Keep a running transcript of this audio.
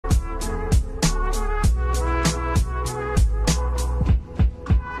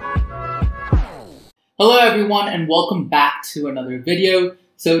Hello everyone and welcome back to another video.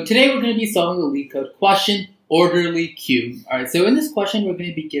 So today we're going to be solving a LeetCode question, orderly queue. Alright, so in this question we're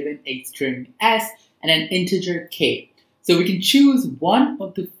going to be given a string s and an integer k. So we can choose one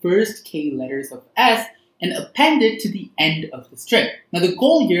of the first k letters of s and append it to the end of the string. Now the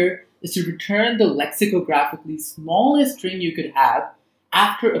goal here is to return the lexicographically smallest string you could have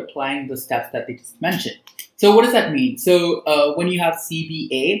after applying the steps that they just mentioned. So what does that mean? So when you have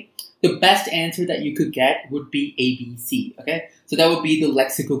CBA, the best answer that you could get would be ABC, okay? So that would be the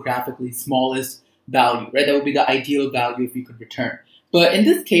lexicographically smallest value, right? That would be the ideal value if we could return. But in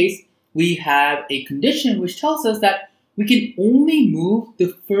this case, we have a condition which tells us that we can only move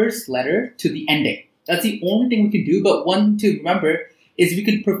the first letter to the ending. That's the only thing we can do, but one thing to remember is we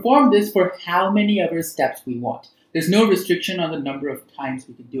can perform this for how many other steps we want. There's no restriction on the number of times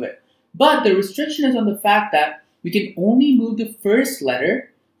we can do it. But the restriction is on the fact that we can only move the first letter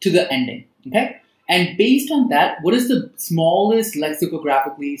to the ending, okay? And based on that, what is the smallest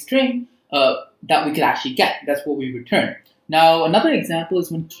lexicographically string that we could actually get? That's what we return. Now, another example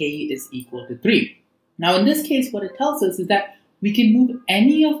is when k is equal to 3. Now, in this case, what it tells us is that we can move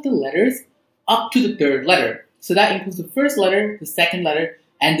any of the letters up to the third letter. So that includes the first letter, the second letter,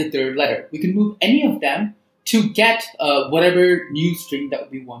 and the third letter. We can move any of them to get whatever new string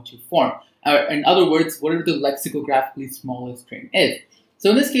that we want to form. In other words, whatever the lexicographically smallest string is. So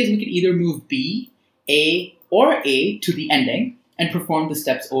in this case, we can either move B, A, or A to the ending and perform the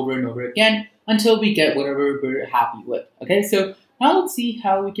steps over and over again until we get whatever we're happy with. Okay, so now let's see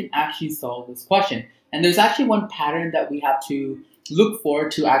how we can actually solve this question. And there's actually one pattern that we have to look for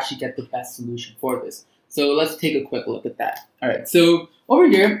to actually get the best solution for this. So let's take a quick look at that. All right, so over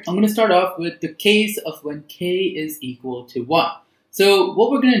here, I'm going to start off with the case of when k is equal to 1. So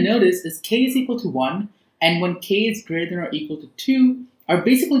what we're going to notice is k is equal to 1, and when k is greater than or equal to 2, are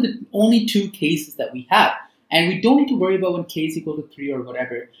basically the only two cases that we have. And we don't need to worry about when k is equal to 3 or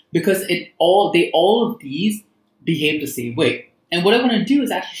whatever, because all of these behave the same way. And what I want to do is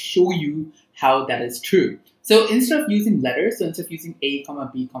actually show you how that is true. So instead of using letters, so instead of using A,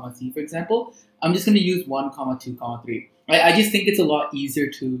 B, C, for example, I'm just going to use 1, 2, 3. Right? I just think it's a lot easier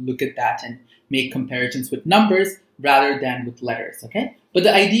to look at that and make comparisons with numbers rather than with letters, okay? But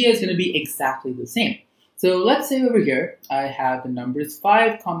the idea is going to be exactly the same. So let's say over here, I have the numbers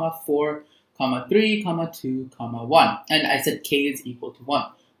 5, 4, 3, 2, 1. And I said k is equal to 1.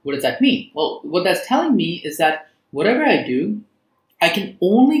 What does that mean? Well, what that's telling me is that whatever I do, I can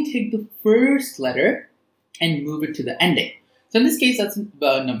only take the first letter and move it to the ending. So in this case, that's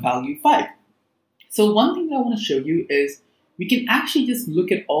value 5. So one thing that I want to show you is we can actually just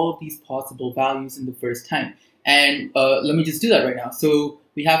look at all of these possible values in the first time. And let me just do that right now. So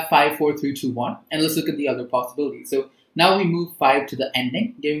we have 5, 4, 3, 2, 1. And let's look at the other possibilities. So now we move 5 to the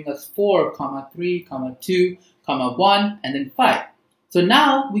ending, giving us 4, 3, 2, 1, and then 5. So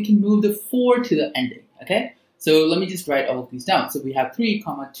now we can move the 4 to the ending, okay? So let me just write all of these down. So we have 3, 2,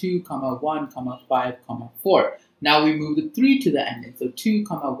 1, 5, 4. Now we move the 3 to the ending. So 2,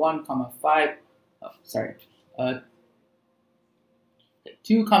 1, 5,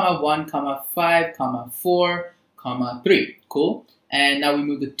 2, 1, 5, 4, 3. Cool. And now we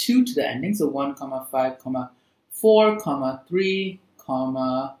move the 2 to the ending. So 1, 5, 4, 3,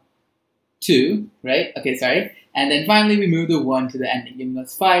 2, right? Okay, sorry. And then finally we move the 1 to the ending, giving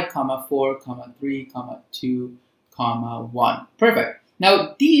us 5, 4, 3, 2, 1. Perfect.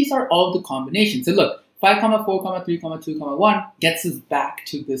 Now these are all the combinations. So look, 5, 4, 3, 2, 1 gets us back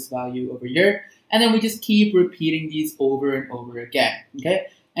to this value over here. And then we just keep repeating these over and over again, okay?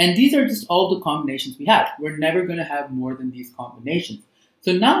 And these are just all the combinations we have. We're never going to have more than these combinations.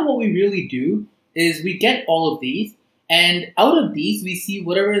 So now what we really do is we get all of these, and out of these, we see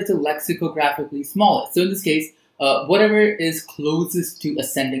whatever is the lexicographically smallest. So in this case, whatever is closest to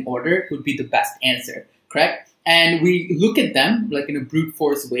ascending order would be the best answer, correct? And we look at them like in a brute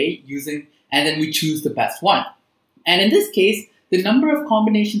force way and then we choose the best one. And in this case, the number of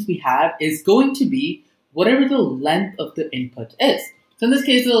combinations we have is going to be whatever the length of the input is. So in this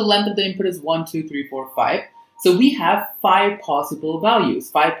case, the length of the input is 1, 2, 3, 4, 5. So we have 5 possible values,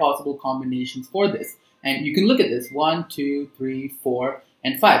 5 possible combinations for this. And you can look at this, 1, 2, 3, 4,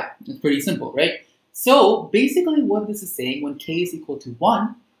 and 5. It's pretty simple, right? So basically what this is saying, when k is equal to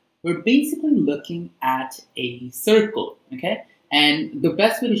 1, we're basically looking at a circle, okay? And the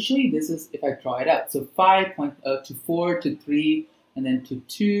best way to show you this is if I draw it out. So 5 to 4 to 3, and then to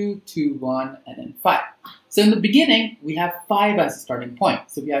 2 to 1, and then 5. So in the beginning, we have 5 as a starting point.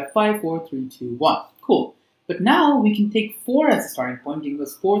 So we have 5, 4, 3, 2, 1. Cool. But now we can take 4 as a starting point, giving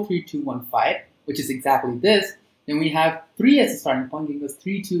us 4, 3, 2, 1, 5, which is exactly this. Then we have 3 as a starting point, giving us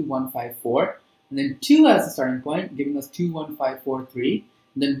 3, 2, 1, 5, 4. and then 2 as the starting point, giving us 2, 1, 5, 4, 3,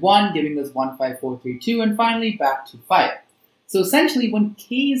 and then 1 giving us 1, 5, 4, 3, 2, and finally back to 5. So essentially, when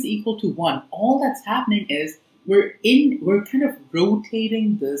k is equal to 1, all that's happening is we're kind of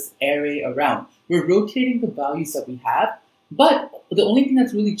rotating this array around. We're rotating the values that we have, but the only thing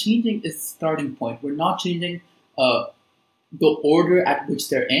that's really changing is starting point. We're not changing the order at which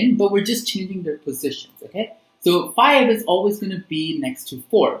they're in, but we're just changing their positions, okay? So 5 is always going to be next to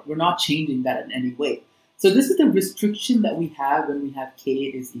 4. We're not changing that in any way. So this is the restriction that we have when we have k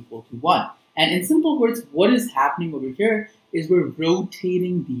is equal to 1. And in simple words, what is happening over here is we're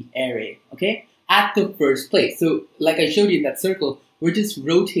rotating the array, okay, at the first place. So like I showed you in that circle, we're just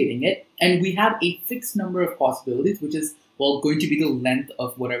rotating it, and we have a fixed number of possibilities, which is, well, going to be the length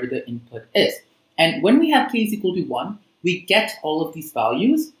of whatever the input is. And when we have k is equal to 1, we get all of these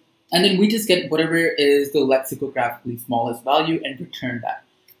values, and then we just get whatever is the lexicographically smallest value and return that.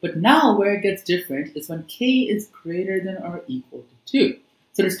 But now where it gets different is when k is greater than or equal to 2.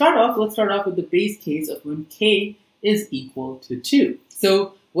 So to start off, let's start off with the base case of when k is equal to 2.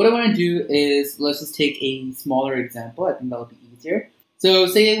 So what I want to do is, let's just take a smaller example. I think that'll be easier. So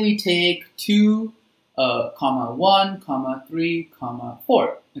say we take 2, 1, 3,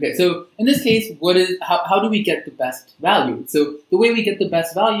 4. Okay, so in this case, how do we get the best value? So the way we get the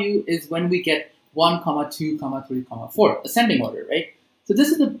best value is when we get 1, 2, 3, 4, ascending order, right? So this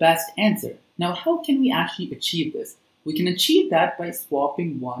is the best answer. Now, how can we actually achieve this? We can achieve that by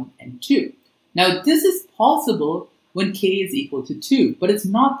swapping 1 and 2. Now, this is possible when k is equal to 2, but it's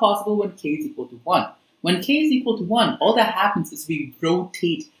not possible when k is equal to 1. When k is equal to 1, all that happens is we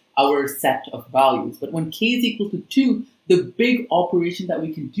rotate our set of values. But when k is equal to 2, the big operation that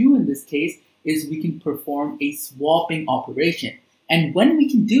we can do in this case is we can perform a swapping operation. And when we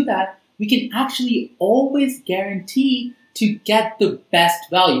can do that, we can actually always guarantee to get the best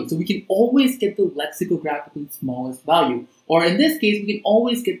value. So we can always get the lexicographically smallest value. Or in this case, we can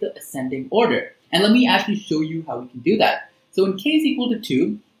always get the ascending order. And let me actually show you how we can do that. So when k is equal to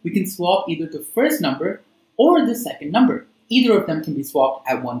 2, we can swap either the first number or the second number. Either of them can be swapped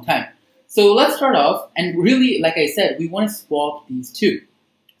at one time. So let's start off, and really, like I said, we want to swap these two.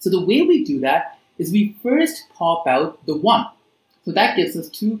 So the way we do that is we first pop out the 1. So that gives us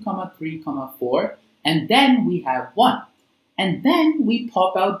 2, 3, 4, and then we have 1. And then we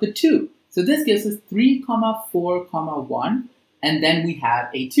pop out the 2. So this gives us 3, 4, 1, and then we have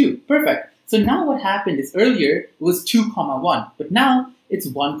a 2. Perfect. So now what happened is earlier it was 2, 1, but now it's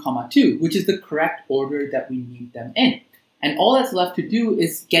 1, 2, which is the correct order that we need them in. And all that's left to do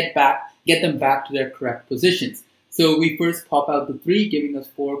is get them back to their correct positions. So we first pop out the 3, giving us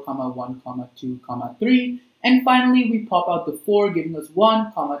 4, 1, 2, 3. And finally, we pop out the 4, giving us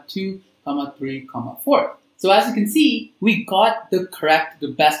 1, 2, 3, 4. So as you can see, we got the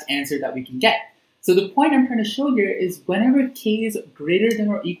best answer that we can get. So the point I'm trying to show here is whenever k is greater than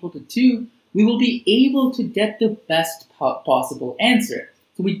or equal to 2, we will be able to get the best possible answer.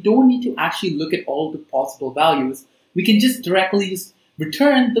 So we don't need to actually look at all the possible values. We can just directly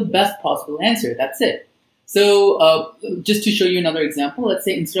return the best possible answer. That's it. So just to show you another example, let's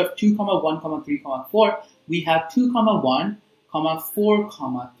say instead of 2, 1, 3, 4, we have 2, 1,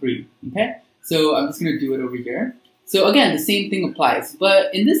 4, 3. Okay? So I'm just going to do it over here. So again, the same thing applies.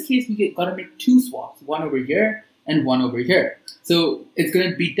 But in this case, we got to make 2 swaps. One over here and one over here. So it's going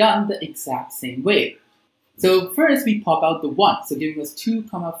to be done the exact same way. So first, we pop out the 1. So giving us 2,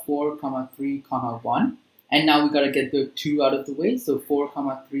 4, 3, 1. And now we got to get the 2 out of the way. So 4,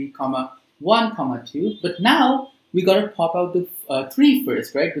 3, 1, 2. But now we got to pop out the 3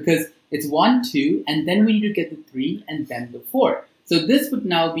 first, right? Because it's 1, 2, and then we need to get the 3 and then the 4. So this would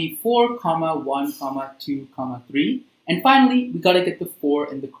now be 4, 1, 2, 3. And finally, we got to get the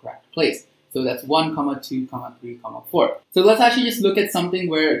 4 in the correct place. So that's 1, 2, 3, 4. So let's actually just look at something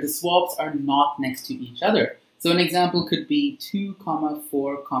where the swaps are not next to each other. So an example could be 2,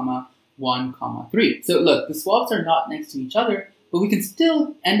 4, 1, 3. So look, the swaps are not next to each other, but we can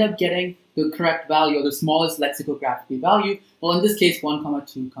still end up getting the correct value or the smallest lexicographic value. Well, in this case, 1,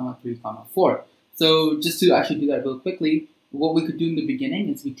 2, 3, 4. So just to actually do that real quickly, what we could do in the beginning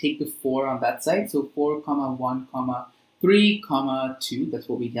is we take the 4 on that side. So 4, 1, 3, 2, that's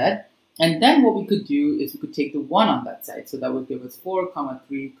what we get. And then what we could do is we could take the 1 on that side. So that would give us 4,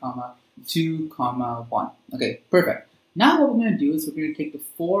 3, 2, 1. Okay, perfect. Now what we're going to do is we're going to take the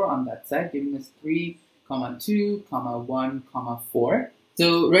 4 on that side, giving us 3, 2, 1, 4.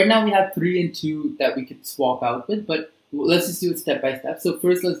 So right now we have 3 and 2 that we could swap out with, but let's just do it step by step. So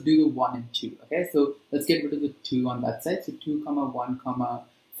first let's do the 1 and 2. Okay, so let's get rid of the 2 on that side. So 2, 1,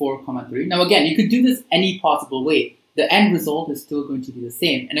 4, 3. Now again, you could do this any possible way. the end result is still going to be the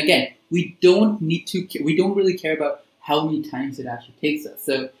same. And again, we don't really care about how many times it actually takes us.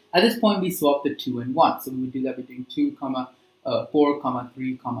 So at this point, we swap the 2 and 1. So we would do that between 2, 4,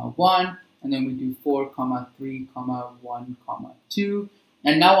 3, 1, and then we do 4, 3, 1, 2.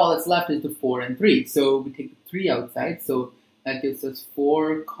 And now all that's left is the 4 and 3. So we take the 3 outside. So that gives us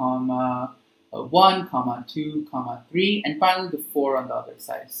 4, 1, 2, 3, and finally the 4 on the other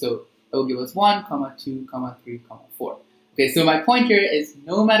side. So it will give us 1, 2, 3, 4. Okay, so my point here is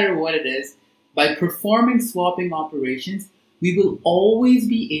no matter what it is, by performing swapping operations, we will always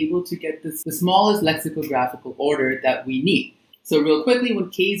be able to get the smallest lexicographical order that we need. So real quickly, when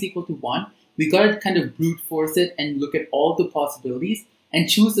k is equal to 1, we got to kind of brute force it and look at all the possibilities and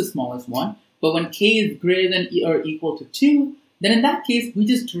choose the smallest one. But when k is greater than or equal to 2, then in that case, we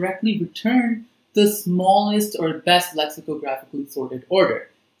just directly return the smallest or best lexicographically sorted order.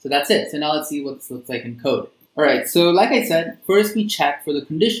 So that's it. So now let's see what this looks like in code. All right, so like I said, first we check for the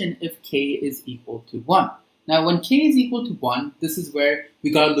condition if k is equal to 1. Now, when k is equal to 1, this is where we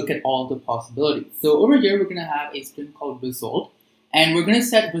got to look at all the possibilities. So over here, we're going to have a string called result, and we're going to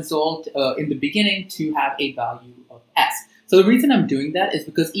set result in the beginning to have a value of s. So the reason I'm doing that is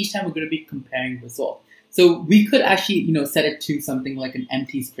because each time we're going to be comparing result. So we could actually, set it to something like an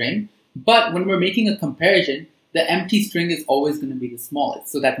empty string, but when we're making a comparison, the empty string is always going to be the smallest,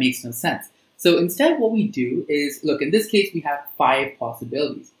 so that makes no sense. So instead what we do is, look, in this case, we have 5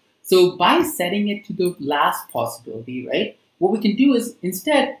 possibilities. So by setting it to the last possibility, right, what we can do is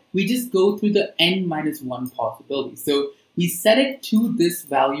instead, we just go through the n-1 possibility. So we set it to this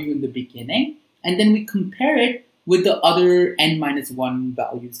value in the beginning, and then we compare it with the other n-1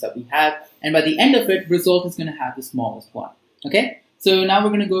 values that we have. And by the end of it, result is going to have the smallest one. Okay? So now we're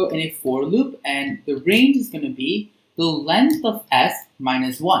going to go in a for loop, and the range is going to be the length of s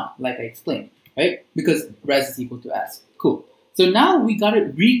minus 1, like I explained, right? Because res is equal to s. Cool. So now we got to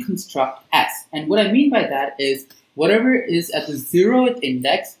reconstruct s. And what I mean by that is whatever is at the 0th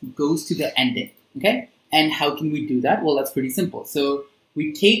index goes to the ending. Okay? And how can we do that? Well, that's pretty simple. So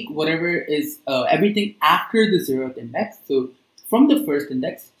we take whatever is everything after the 0th index. So from the first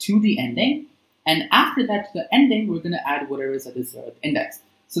index to the ending. And after that to the ending, we're going to add whatever is at the 0th index.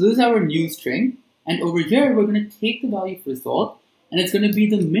 So this is our new string. And over here, we're going to take the value of result. And it's going to be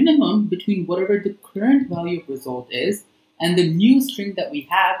the minimum between whatever the current value of result is and the new string that we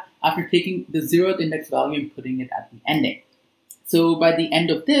have after taking the 0th index value and putting it at the ending. So by the end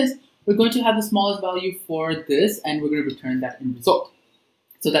of this, we're going to have the smallest value for this, and we're going to return that in result.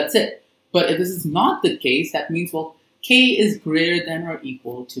 So that's it. But if this is not the case, that means, well, k is greater than or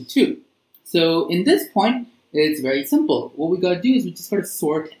equal to 2. So in this point, it's very simple. What we got to do is we just got to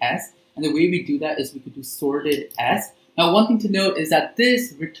sort s, and the way we do that is we could do sorted s. Now, one thing to note is that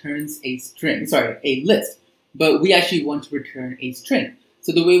this returns a list, but we actually want to return a string.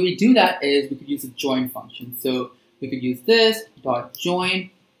 So the way we do that is we could use a join function. So we could use this dot join,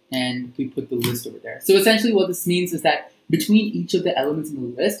 and we put the list over there. So essentially what this means is that between each of the elements in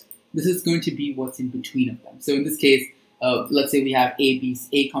the list, this is going to be what's in between of them. So in this case, let's say we have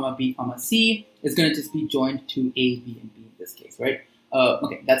A, comma, B, comma, C. It's going to just be joined to A, B, and B in this case, right?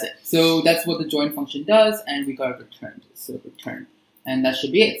 Okay, that's it. So that's what the join function does, and we got returned. So return. And that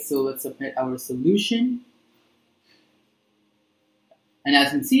should be it. So let's submit our solution. And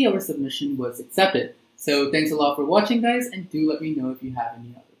as you can see, our submission was accepted. So thanks a lot for watching, guys, and do let me know if you have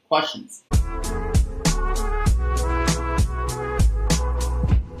any other questions.